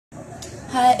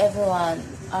Hi everyone,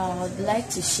 I would like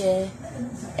to share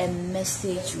a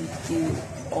message with you,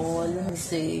 or let me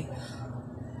say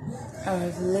a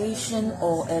revelation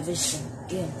or a vision.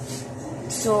 Yeah.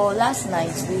 So last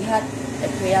night we had a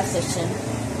prayer session,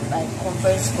 like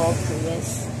conference call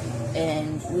prayers,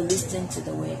 and we listened to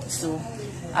the word. So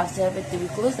after everything, we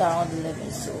closed around 11.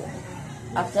 So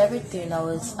after everything, I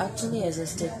was actually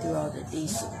exhausted throughout the day.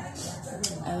 So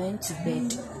I went to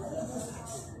bed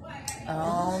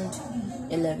around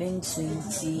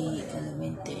 11:20,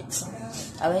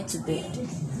 11:30. I went to bed,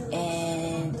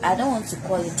 and I don't want to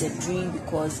call it a dream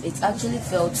because it actually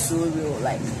felt so real,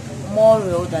 like more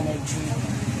real than a dream.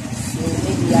 So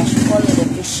maybe I should call it a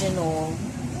vision or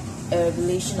a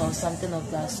revelation or something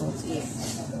of that sort. Yeah.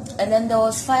 And then there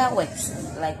was fireworks.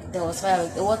 Like there was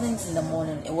fireworks. It wasn't in the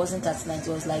morning. It wasn't at night.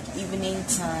 It was like evening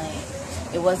time.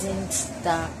 It wasn't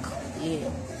dark. Yeah.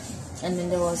 And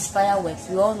then there was fireworks.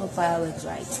 We all know fireworks,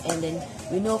 right? And then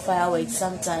we know fireworks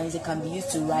sometimes it can be used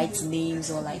to write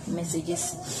names or like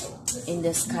messages in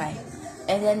the sky.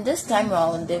 And then this time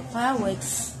around, the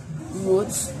fireworks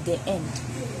wrote the end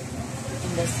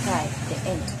in the sky, the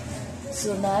end.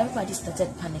 So now everybody started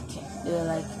panicking. They were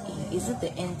like, is it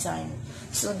the end time?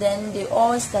 So then they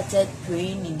all started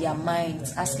praying in their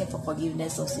minds, asking for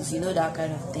forgiveness of sins. You know that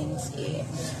kind of things. Yeah.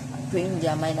 Praying in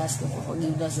their mind, asking for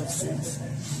forgiveness of sins.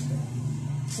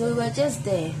 So we were just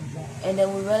there, and then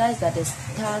we realized that the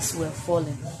stars were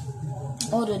falling,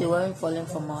 although they weren't falling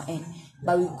from our end,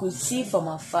 but we could see from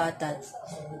afar that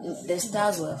the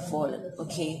stars were falling.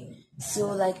 Okay,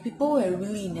 so like people were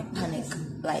really in a panic,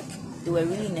 like they were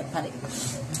really in a panic,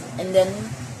 and then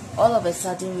all of a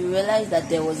sudden we realized that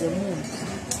there was a moon.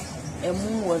 A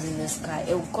moon was in the sky.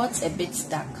 It got a bit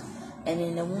dark, and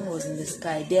then the moon was in the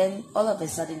sky. Then all of a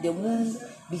sudden the moon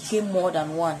became more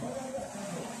than one.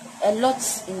 A lot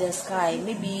in the sky,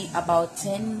 maybe about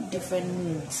 10 different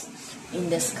moons in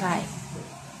the sky,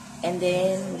 and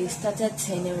then they started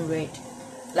turning red.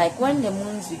 Like when the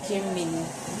moons became many,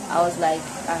 I was like,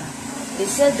 they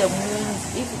said the moon,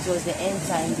 if it was the end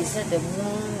time, they said the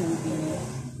moon would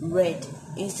be red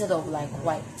instead of like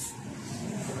white,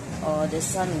 or the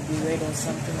sun would be red or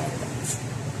something like that.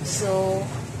 So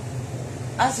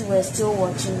as we were still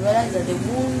watching, we realized that the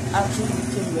moon actually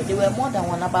became red. There were more than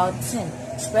one, about 10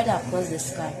 spread across the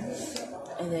sky,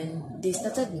 and then they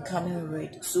started becoming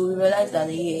red. So we realized that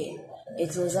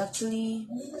it was actually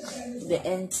the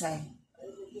end time.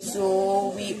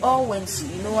 So we all went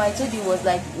to, I told you it was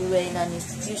like we were in an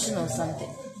institution or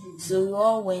something. So we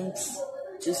all went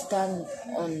to stand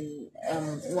on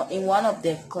in one of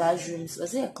the classrooms.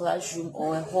 Was it a classroom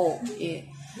or a hall? Yeah.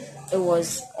 It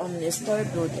was on a story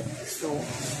building. So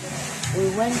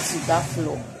we went to that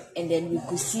floor, and then we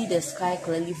could see the sky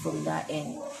clearly from that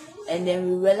end. And then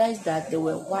we realized that there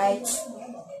were white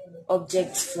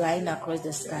objects flying across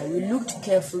the sky. We looked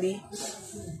carefully,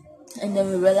 and then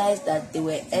we realized that they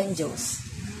were angels.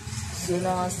 So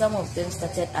now some of them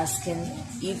started asking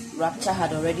if rapture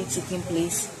had already taken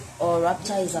place, or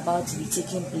rapture is about to be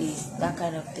taking place, that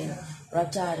kind of thing.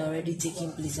 Rapture had already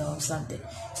taken place or something.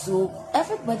 So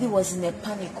everybody was in a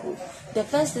panic. The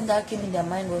first thing that came in their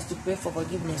mind was to pray for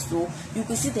forgiveness. So you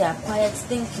could see they are quiet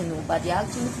thinking, but they are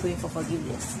actually praying for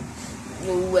forgiveness.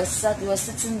 We were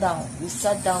sitting down. We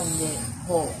sat down in the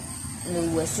hall. We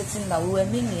were sitting down. We were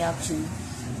many actually.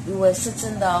 We were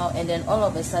sitting down, and then all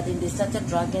of a sudden they started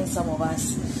dragging some of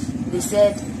us. They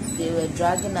said they were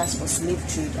dragging us for slave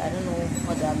trade. I don't know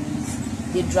what that means.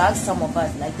 They dragged some of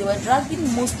us, like they were dragging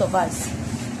most of us.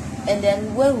 And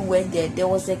then when we went there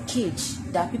was a cage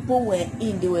that people were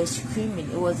in. They were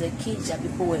screaming. It was a cage that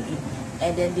people were in,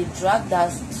 and then they dragged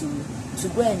us to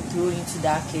go and throw into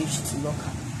that cage to lock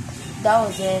up. That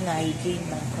was when I regained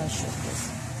my consciousness.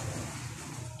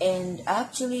 And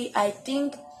actually, I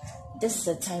think this is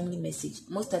a timely message.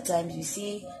 Most of the times you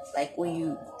see, like when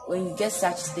you get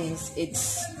such things,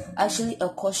 it's actually a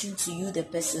caution to you, the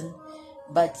person.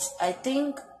 But I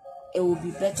think it would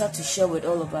be better to share with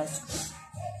all of us.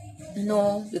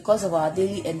 Because of our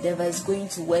daily endeavors, going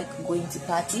to work, going to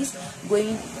parties,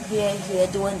 going here,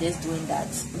 doing this, doing that,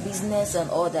 business and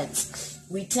all that,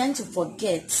 we tend to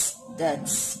forget that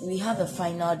we have a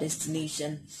final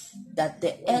destination, that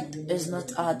the earth is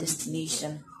not our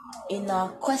destination. In our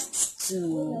quest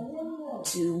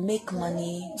to make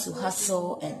money, to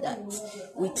hustle and that,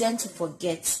 we tend to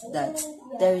forget that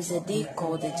there is a day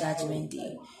called the Judgment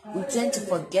Day. We tend to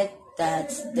forget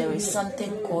that there is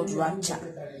something called rapture.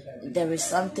 There is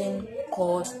something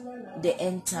called the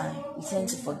end time. We tend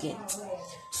to forget.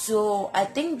 So I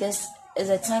think this is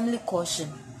a timely caution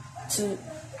to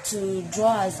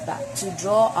draw us back, to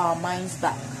draw our minds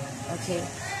back, okay,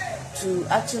 to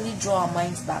actually draw our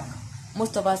minds back.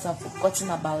 Most of us have forgotten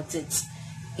about it.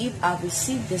 If I've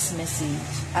received this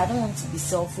message, I don't want to be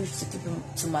selfish to keep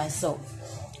it to myself.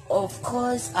 Of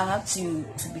course, I have to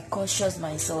be cautious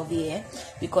myself here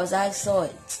because I saw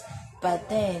it, but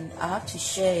then I have to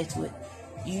share it with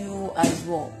you as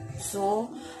well. So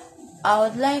I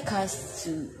would like us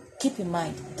to keep in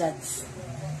mind that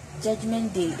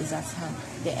Judgment Day is at hand.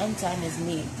 The end time is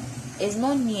near. It's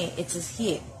not near, it is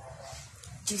here.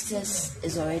 Jesus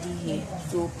is already here.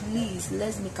 So please,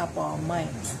 let's make up our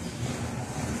minds.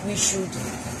 We should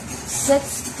set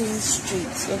things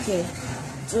straight, okay,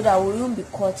 so that we won't be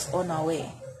caught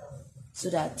unaware,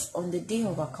 so that on the day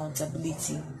of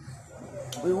accountability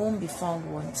we won't be found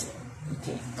wanting.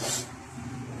 Okay,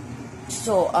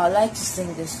 so I'd like to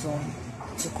sing this song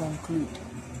to conclude.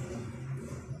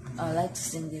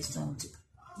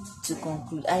 To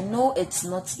conclude. I know it's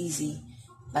not easy,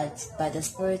 but by the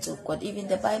Spirit of God, even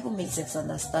the Bible makes us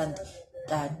understand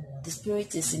that the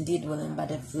Spirit is indeed willing, but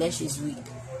the flesh is weak.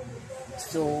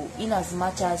 So in as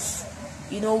much as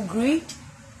greed,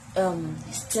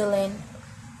 stealing,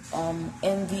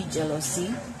 envy,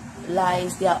 jealousy,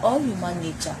 lies, they are all human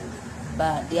nature,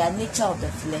 but they are nature of the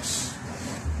flesh.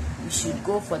 We should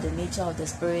go for the nature of the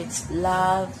Spirit: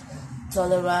 love,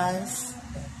 tolerance,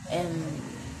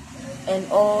 and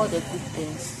all the good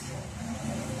things.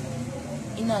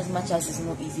 In as much as it's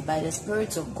not easy, by the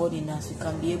Spirit of God in us, we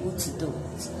can be able to do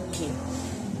it. Okay,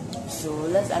 so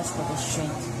let's ask for the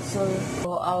strength. So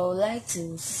I would like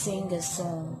to sing a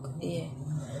song here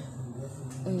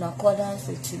in accordance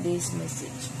with today's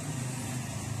message.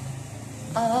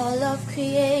 All of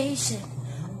creation,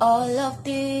 all of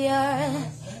the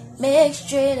earth, make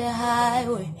straight a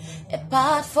highway, a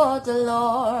path for the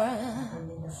Lord.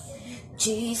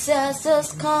 Jesus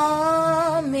is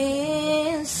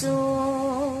coming soon.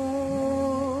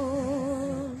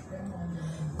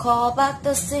 Call back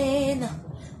the sinner,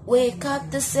 wake up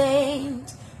the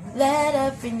saint. Let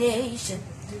every nation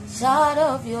shout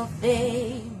of your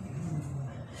fame.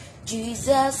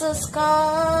 Jesus is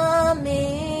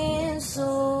coming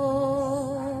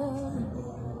soon.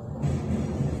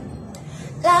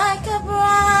 Like a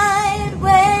bride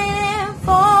waiting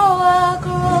for a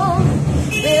groom,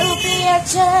 will be a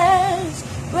church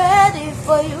ready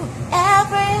for you.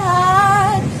 Every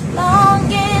heart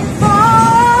longing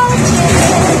for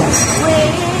change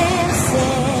will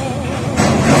sing.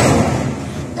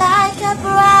 Like a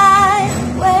bride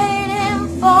waiting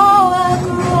for a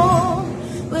groom,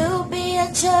 will be a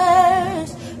church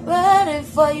ready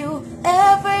for you.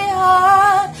 Every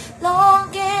heart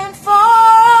longing for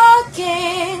a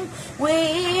king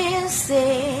will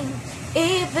sing.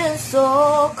 Even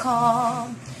so,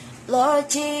 come, Lord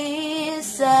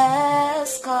Jesus,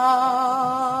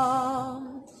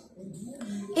 come.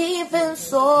 Even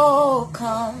so,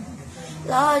 come,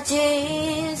 Lord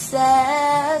Jesus,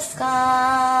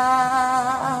 come.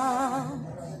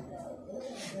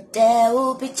 There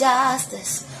will be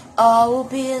justice, all will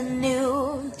be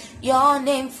anew. Your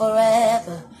name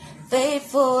forever,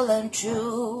 faithful and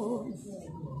true.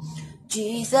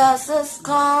 Jesus is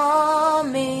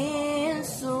coming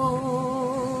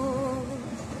soon.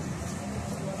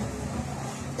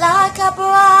 Like a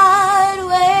bride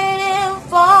waiting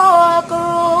for a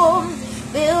groom,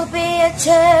 will be a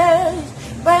church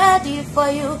ready for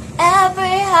you.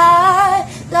 Every heart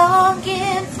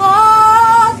longing for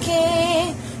a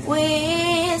king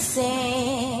we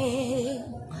sing.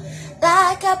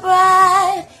 Like a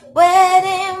bride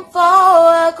waiting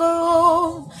for a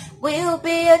groom, will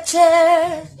be a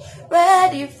church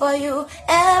ready for you.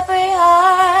 Every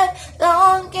heart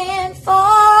longing for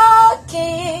a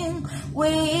king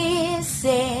we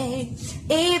sing.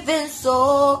 Even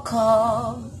so,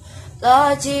 come,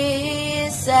 Lord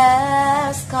Jesus,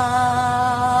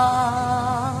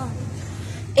 come.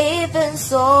 Even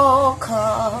so,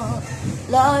 come,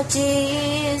 Lord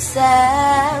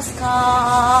Jesus,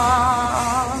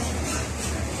 come.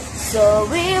 So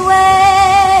we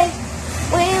wait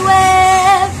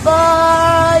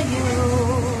for you.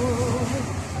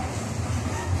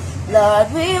 Lord,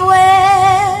 we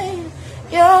wait,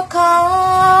 you're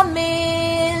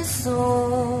coming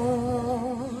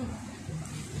soon.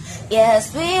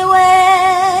 Yes, we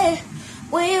wait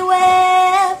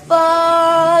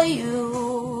for you.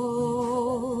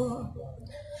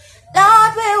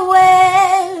 Lord, we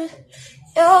wait,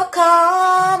 you're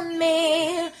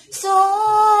coming soon.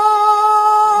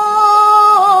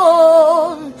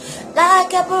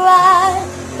 Like a bride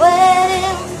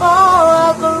waiting for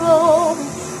a groom,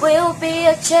 will be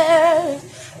a church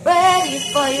ready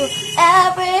for you.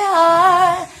 Every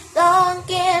heart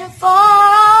longing for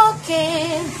a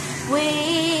king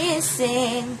we sing.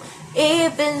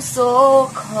 Even so,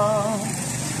 come,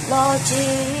 Lord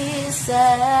Jesus,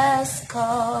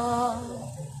 come.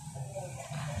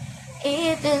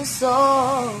 Even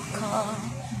so,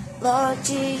 come, Lord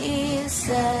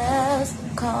Jesus,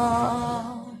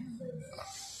 come.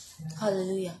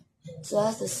 Hallelujah. So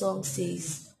as the song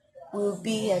says, we'll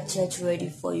be at church ready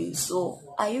for you. So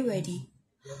are you ready?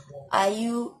 Are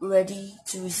you ready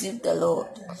to receive the Lord?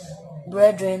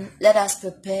 Brethren, let us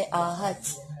prepare our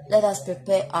hearts. Let us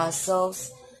prepare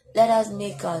ourselves. Let us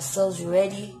make ourselves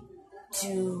ready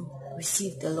to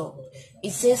receive the Lord.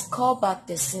 It says, call back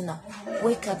the sinner,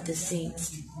 wake up the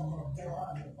saints.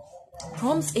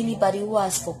 Prompts anybody who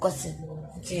has forgotten.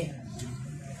 Okay.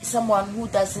 Someone who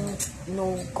doesn't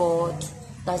know God,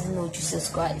 doesn't know Jesus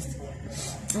Christ.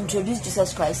 Introduce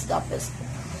Jesus Christ to that person.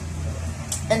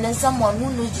 And then someone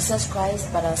who knows Jesus Christ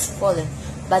but has fallen,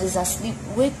 but is asleep,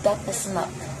 wake that person up.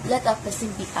 Let that person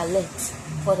be alert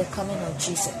for the coming of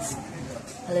Jesus.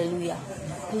 Hallelujah.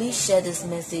 Please share this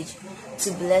message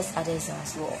to bless others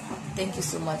as well. Thank you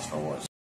so much for watching.